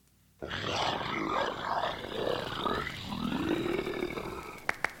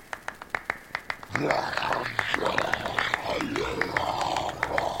Oh,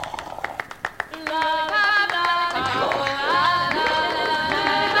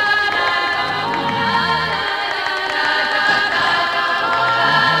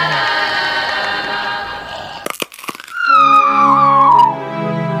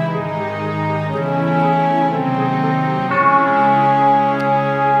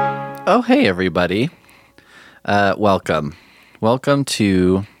 hey, everybody. Welcome. Welcome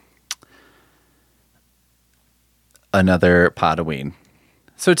to another Podoween.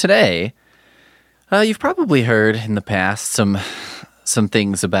 So today, you've probably heard in the past some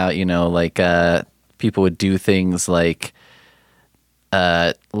things about, people would do things like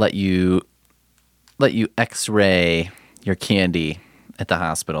let you X-ray your candy at the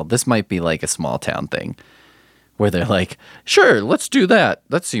hospital. This might be like a small town thing, where they're like, sure, let's do that.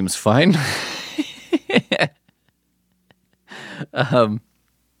 That seems fine.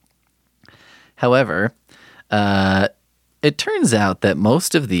 However, it turns out that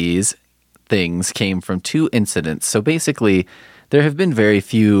most of these things came from two incidents. So basically, there have been very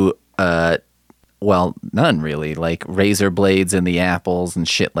few, none really, like razor blades in the apples and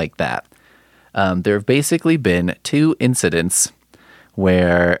shit like that. There have basically been two incidents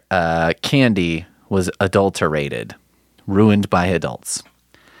where candy was adulterated, ruined by adults.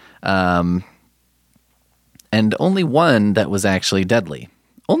 And only one that was actually deadly.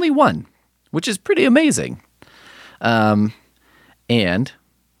 Only one, which is pretty amazing. And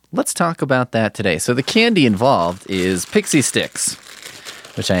let's talk about that today. So the candy involved is Pixie Stix,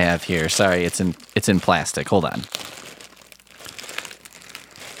 which I have here. Sorry, it's in plastic. Hold on.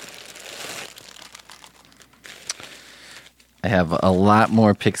 I have a lot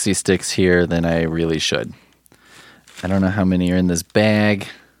more Pixie Stix here than I really should. I don't know how many are in this bag.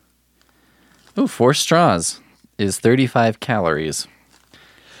 Oh, 4 straws is 35 calories.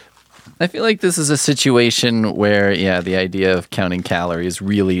 I feel like this is a situation where, the idea of counting calories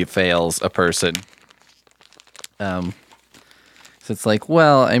really fails a person. So it's like,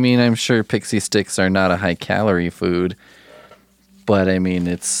 I'm sure Pixie Stix are not a high-calorie food, but,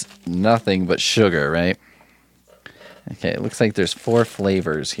 it's nothing but sugar, right? Okay, it looks like there's 4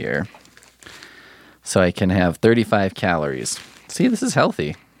 flavors here. So I can have 35 calories. See, this is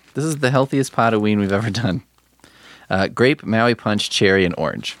healthy. This is the healthiest Podoween we've ever done. Grape, Maui Punch, cherry, and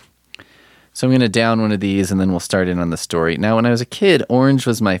orange. So I'm going to down one of these, and then we'll start in on the story. Now, when I was a kid, orange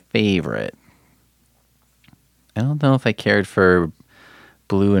was my favorite. I don't know if I cared for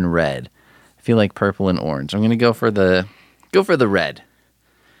blue and red. I feel like purple and orange. I'm going to go for the red.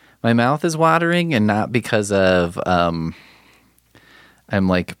 My mouth is watering, and not because of I'm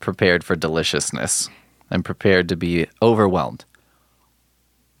like prepared for deliciousness. I'm prepared to be overwhelmed.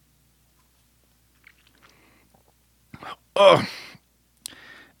 Oh,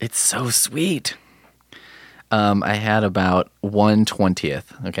 it's so sweet. I had about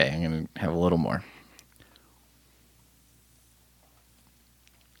 1/20. Okay, I'm going to have a little more.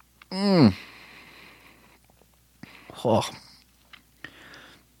 Oh.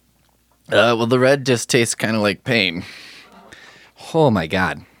 The red just tastes kind of like pain. Oh my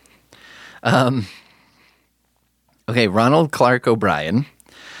God. Okay, Ronald Clark O'Brien,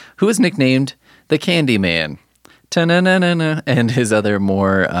 who was nicknamed the Candy Man, ta-na-na-na-na, and his other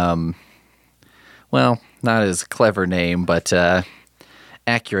more, not as clever name, but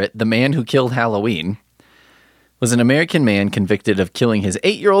accurate, the Man Who Killed Halloween, was an American man convicted of killing his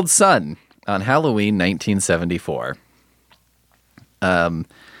 8-year-old son on Halloween 1974.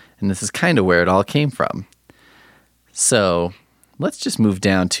 And this is kind of where it all came from. So let's just move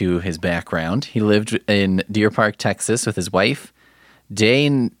down to his background. He lived in Deer Park, Texas with his wife,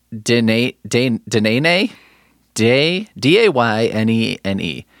 Dayne, D-A-Y-N-E-N-E,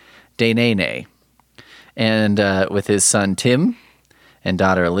 Daynene, and with his son Tim and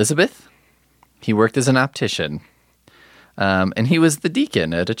daughter Elizabeth. He worked as an optician, and he was the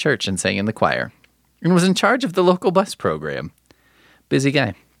deacon at a church and sang in the choir, and was in charge of the local bus program. Busy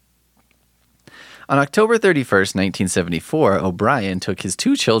guy. On October 31st, 1974, O'Brien took his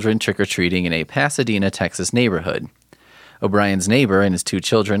 2 children trick-or-treating in a Pasadena, Texas neighborhood. O'Brien's neighbor and his 2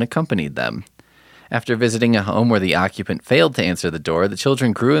 children accompanied them. After visiting a home where the occupant failed to answer the door, the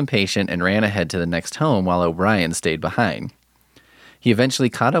children grew impatient and ran ahead to the next home while O'Brien stayed behind. He eventually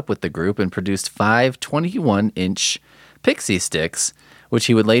caught up with the group and produced 5 21-inch Pixie Stix, which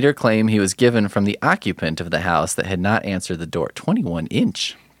he would later claim he was given from the occupant of the house that had not answered the door.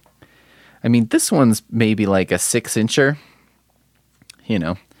 21-inch. I mean, this one's maybe like a 6-incher.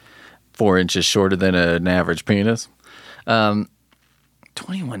 4 inches shorter than an average penis. 21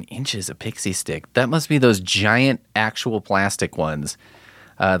 inches of Pixie Stick. That must be those giant actual plastic ones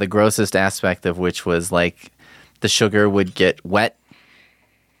The grossest aspect of which was like the sugar would get wet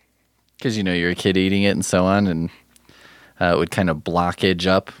because, you're a kid eating it and so on, and it would kind of blockage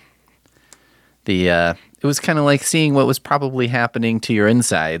up. It was kind of like seeing what was probably happening to your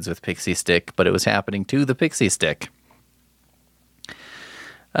insides with Pixie Stick, but it was happening to the Pixie Stick.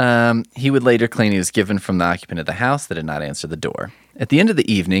 He would later claim he was given from the occupant of the house that did not answer the door. At the end of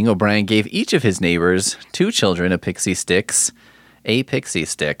the evening, O'Brien gave each of his neighbors, 2 children, a Pixie Sticks. I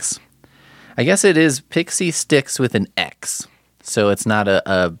guess it is Pixie Sticks with an X, so it's not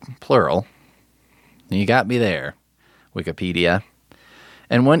a plural. You got me there, Wikipedia.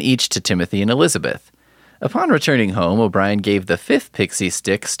 And 1 each to Timothy and Elizabeth. Upon returning home, O'Brien gave the 5th Pixie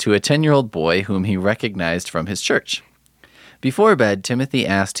Sticks to a 10-year-old boy whom he recognized from his church. Before bed, Timothy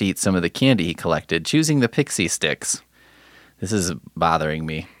asked to eat some of the candy he collected, choosing the Pixie Sticks. This is bothering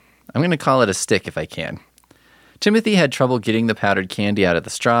me. I'm going to call it a stick if I can. Timothy had trouble getting the powdered candy out of the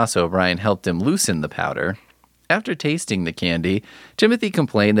straw, so O'Brien helped him loosen the powder. After tasting the candy, Timothy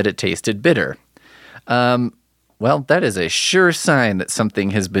complained that it tasted bitter. Well, that is a sure sign that something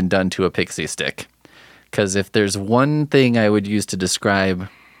has been done to a Pixie Stick. Because if there's one thing I would use to describe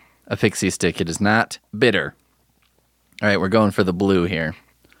a Pixie Stick, it is not bitter. All right, we're going for the blue here.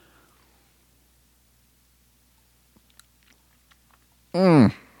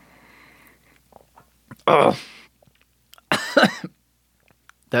 Oh.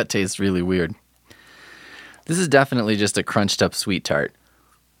 That tastes really weird. This is definitely just a crunched up sweet tart.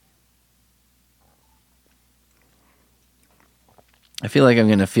 I feel like I'm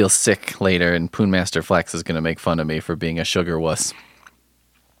going to feel sick later, and Poonmaster Flex is going to make fun of me for being a sugar wuss.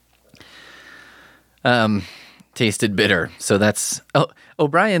 Tasted bitter. So that's...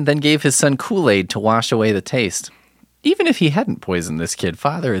 O'Brien then gave his son Kool-Aid to wash away the taste. Even if he hadn't poisoned this kid,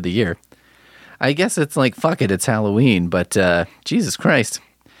 Father of the Year. I guess it's like, fuck it, it's Halloween, but Jesus Christ.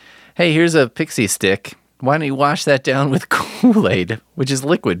 Hey, here's a Pixie Stick. Why don't you wash that down with Kool-Aid, which is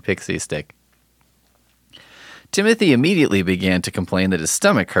liquid Pixie Stick? Timothy immediately began to complain that his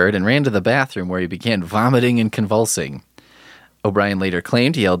stomach hurt and ran to the bathroom where he began vomiting and convulsing. O'Brien later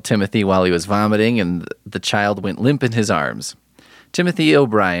claimed he held Timothy while he was vomiting and the child went limp in his arms. Timothy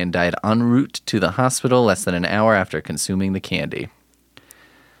O'Brien died en route to the hospital less than an hour after consuming the candy.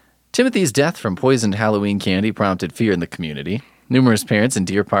 Timothy's death from poisoned Halloween candy prompted fear in the community. Numerous parents in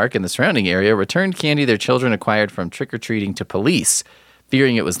Deer Park and the surrounding area returned candy their children acquired from trick-or-treating to police,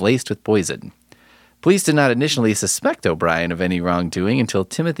 fearing it was laced with poison. Police did not initially suspect O'Brien of any wrongdoing until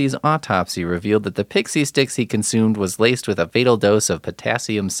Timothy's autopsy revealed that the Pixie Sticks he consumed was laced with a fatal dose of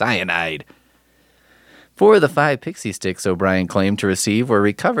potassium cyanide. 4 of the 5 Pixie Sticks O'Brien claimed to receive were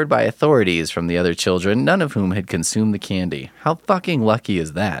recovered by authorities from the other children, none of whom had consumed the candy. How fucking lucky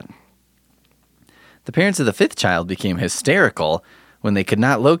is that? The parents of the 5th child became hysterical when they could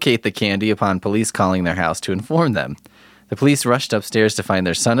not locate the candy upon police calling their house to inform them. The police rushed upstairs to find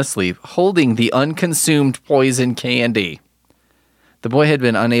their son asleep, holding the unconsumed poison candy. The boy had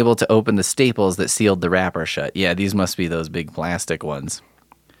been unable to open the staples that sealed the wrapper shut. Yeah, these must be those big plastic ones.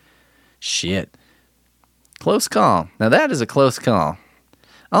 Shit. Close call. Now that is a close call.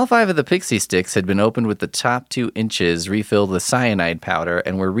 All 5 of the Pixie Sticks had been opened with the top 2 inches refilled with cyanide powder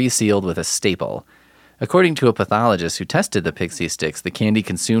and were resealed with a staple. According to a pathologist who tested the Pixie Sticks, the candy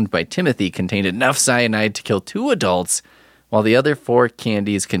consumed by Timothy contained enough cyanide to kill 2 adults, while the other 4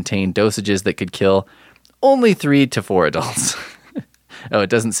 candies contained dosages that could kill only 3 to 4 adults. Oh, it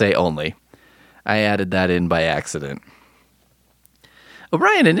doesn't say only. I added that in by accident.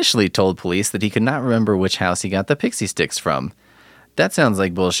 O'Brien initially told police that he could not remember which house he got the Pixie Sticks from. That sounds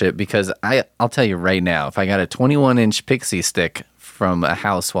like bullshit because I'll tell you right now, if I got a 21-inch Pixie Stick from a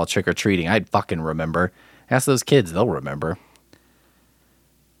house while trick-or-treating, I'd fucking remember. Ask those kids, they'll remember.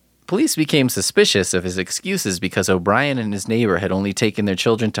 Police became suspicious of his excuses because O'Brien and his neighbor had only taken their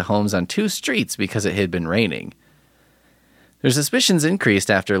children to homes on 2 streets because it had been raining. Their suspicions increased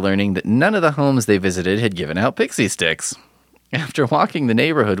after learning that none of the homes they visited had given out Pixie Sticks. After walking the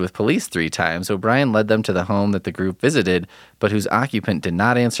neighborhood with police 3 times, O'Brien led them to the home that the group visited, but whose occupant did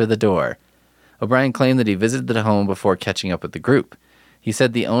not answer the door. O'Brien claimed that he visited the home before catching up with the group. He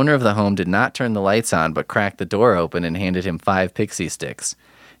said the owner of the home did not turn the lights on, but cracked the door open and handed him 5 Pixie Sticks.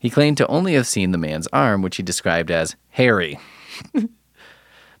 He claimed to only have seen the man's arm, which he described as hairy.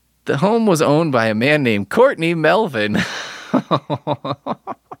 The home was owned by a man named Courtney Melvin.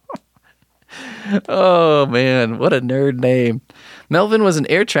 Oh, man, what a nerd name. Melvin was an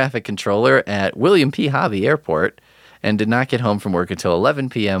air traffic controller at William P. Hobby Airport and did not get home from work until 11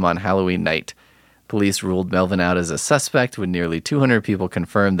 p.m. on Halloween night. Police ruled Melvin out as a suspect when nearly 200 people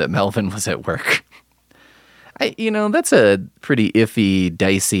confirmed that Melvin was at work. That's a pretty iffy,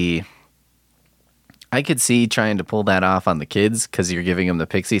 dicey. I could see trying to pull that off on the kids because you're giving them the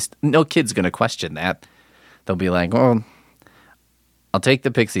pixie. No kid's going to question that. They'll be like, well, I'll take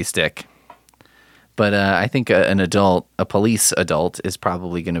the pixie stick. But I think a police adult, is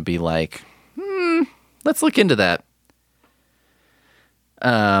probably going to be like, let's look into that.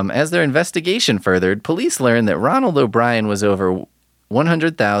 As their investigation furthered, police learned that Ronald O'Brien was over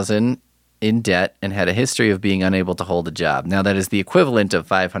 $100,000 in debt and had a history of being unable to hold a job. Now, that is the equivalent of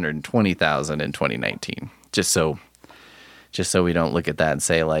 $520,000 in 2019. Just so we don't look at that and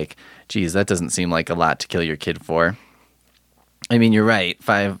say, like, geez, that doesn't seem like a lot to kill your kid for. I mean, you're right.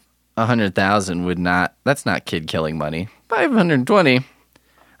 $100,000 that's not kid killing money. 520. All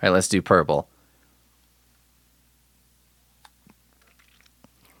right, let's do purple.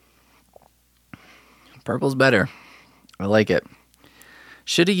 Purple's better. I like it.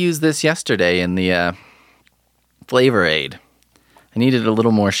 Should have used this yesterday in the Flavor Aid. I needed a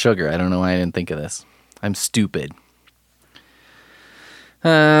little more sugar. I don't know why I didn't think of this. I'm stupid.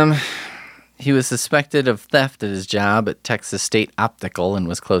 He was suspected of theft at his job at Texas State Optical and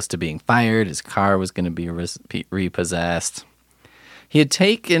was close to being fired. His car was going to be repossessed. He had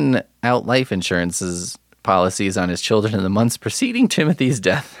taken out life insurance policies on his children in the months preceding Timothy's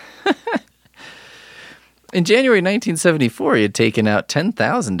death. In January 1974, he had taken out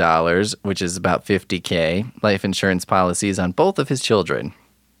 $10,000, which is about $50K, life insurance policies on both of his children.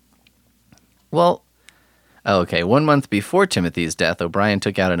 Well, okay, 1 month before Timothy's death, O'Brien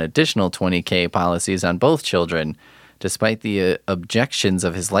took out an additional $20K policies on both children, despite the objections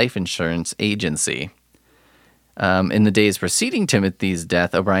of his life insurance agency. In the days preceding Timothy's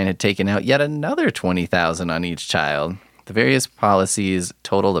death, O'Brien had taken out yet another $20,000 on each child. The various policies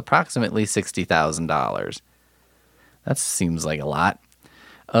totaled approximately $60,000. That seems like a lot.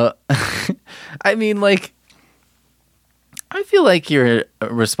 I mean, like, I feel like your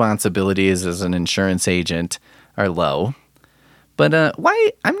responsibilities as an insurance agent are low. But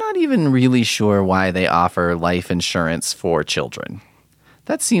why? I'm not even really sure why they offer life insurance for children.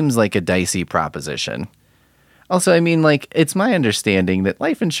 That seems like a dicey proposition. Also, I mean, like, it's my understanding that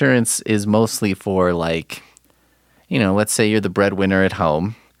life insurance is mostly for, like, let's say you're the breadwinner at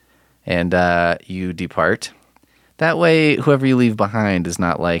home and you depart. That way, whoever you leave behind is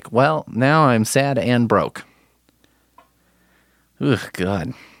not like, well, now I'm sad and broke. Ugh,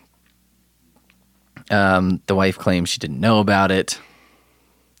 God. The wife claims she didn't know about it.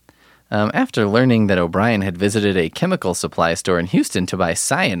 After learning that O'Brien had visited a chemical supply store in Houston to buy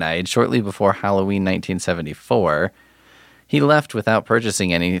cyanide shortly before Halloween 1974, he left without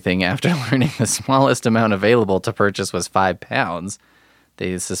purchasing anything after learning the smallest amount available to purchase was 5 pounds.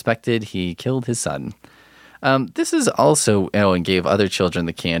 They suspected he killed his son. This is also, and gave other children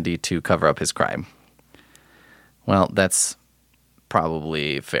the candy to cover up his crime. Well, that's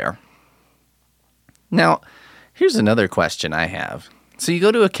probably fair. Now, here's another question I have. So you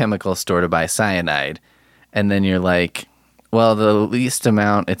go to a chemical store to buy cyanide, and then you're like, well, the least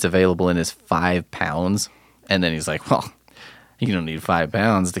amount it's available in is 5 pounds. And then he's like, well, you don't need 5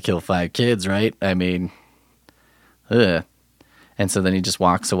 pounds to kill 5 kids, right? I mean, ugh. And so then he just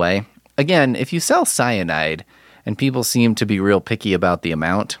walks away. Again, if you sell cyanide and people seem to be real picky about the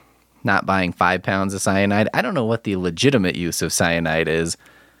amount, not buying 5 pounds of cyanide, I don't know what the legitimate use of cyanide is,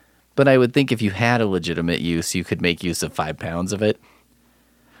 but I would think if you had a legitimate use, you could make use of 5 pounds of it.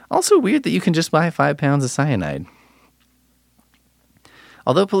 Also weird that you can just buy 5 pounds of cyanide.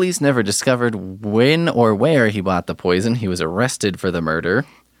 Although police never discovered when or where he bought the poison, he was arrested for the murder.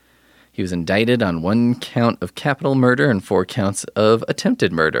 He was indicted on 1 count of capital murder and 4 counts of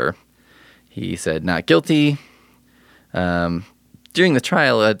attempted murder. He said not guilty. During the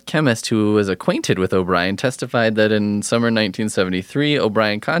trial, a chemist who was acquainted with O'Brien testified that in summer 1973,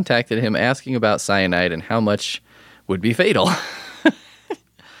 O'Brien contacted him asking about cyanide and how much would be fatal.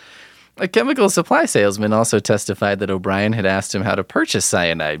 A chemical supply salesman also testified that O'Brien had asked him how to purchase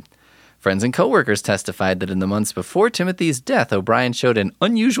cyanide. Friends and coworkers testified that in the months before Timothy's death, O'Brien showed an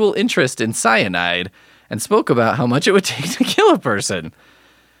unusual interest in cyanide and spoke about how much it would take to kill a person.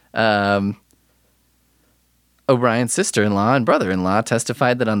 O'Brien's sister-in-law and brother-in-law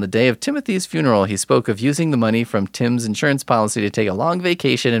testified that on the day of Timothy's funeral, he spoke of using the money from Tim's insurance policy to take a long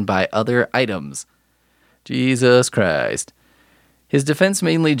vacation and buy other items. Jesus Christ. His defense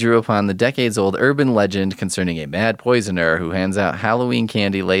mainly drew upon the decades-old urban legend concerning a mad poisoner who hands out Halloween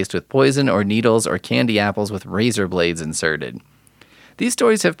candy laced with poison or needles or candy apples with razor blades inserted. These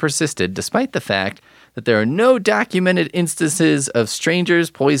stories have persisted despite the fact that there are no documented instances of strangers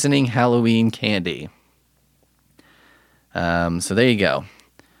poisoning Halloween candy. So there you go.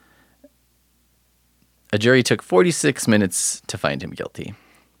 A jury took 46 minutes to find him guilty,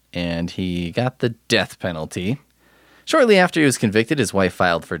 and he got the death penalty. Shortly after he was convicted, his wife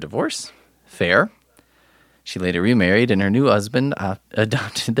filed for divorce. Fair. She later remarried, and her new husband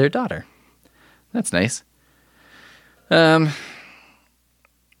adopted their daughter. That's nice.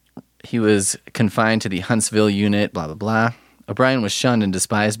 He was confined to the Huntsville unit, blah, blah, blah. O'Brien was shunned and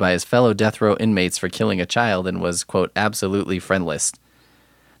despised by his fellow death row inmates for killing a child and was, quote, absolutely friendless.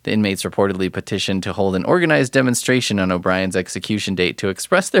 The inmates reportedly petitioned to hold an organized demonstration on O'Brien's execution date to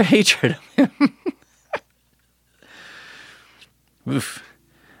express their hatred of him. Oof.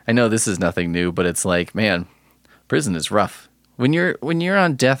 I know this is nothing new, but it's like, man, prison is rough. When you're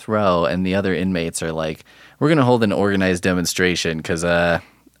on death row and the other inmates are like, we're going to hold an organized demonstration because,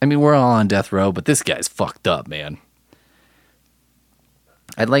 we're all on death row, but this guy's fucked up, man.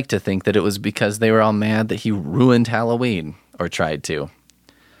 I'd like to think that it was because they were all mad that he ruined Halloween, or tried to.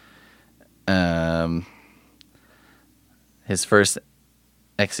 His first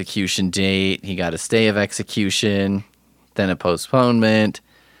execution date, he got a stay of execution, then a postponement,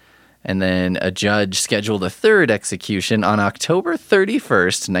 and then a judge scheduled a third execution on October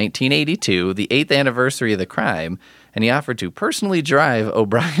 31st, 1982, the 8th anniversary of the crime, and he offered to personally drive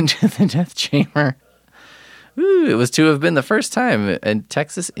O'Brien to the death chamber. Ooh, it was to have been the first time a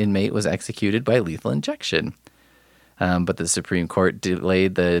Texas inmate was executed by lethal injection. But the Supreme Court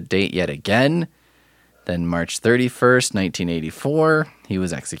delayed the date yet again. Then March 31st, 1984, he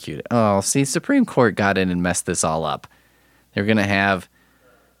was executed. Oh, see, Supreme Court got in and messed this all up. They're going to have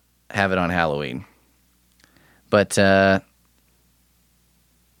it on Halloween. But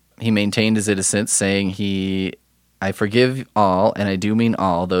he maintained his innocence, saying I forgive all, and I do mean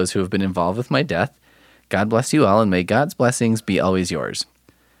all, those who have been involved with my death. God bless you all, and may God's blessings be always yours.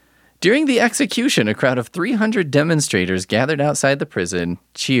 During the execution, a crowd of 300 demonstrators gathered outside the prison,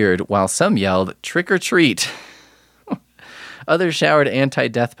 cheered, while some yelled, "Trick or treat." Others showered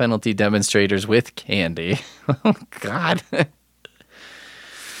anti-death penalty demonstrators with candy. Oh, God.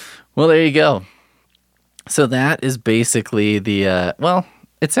 Well, there you go. So that is basically the,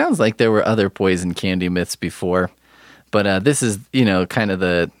 it sounds like there were other poison candy myths before, but this is, kind of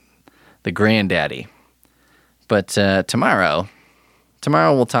the granddaddy. But tomorrow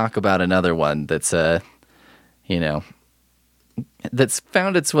we'll talk about another one that's, that's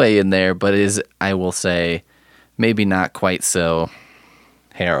found its way in there, but is, I will say, maybe not quite so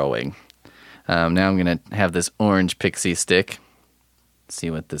harrowing. Now I'm going to have this orange pixie stick. See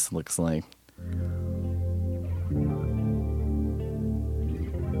what this looks like.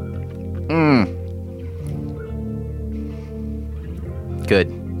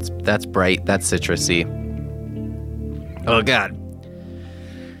 Good. That's bright. That's citrusy. Oh, God.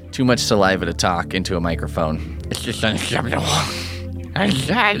 Too much saliva to talk into a microphone. It's just unacceptable.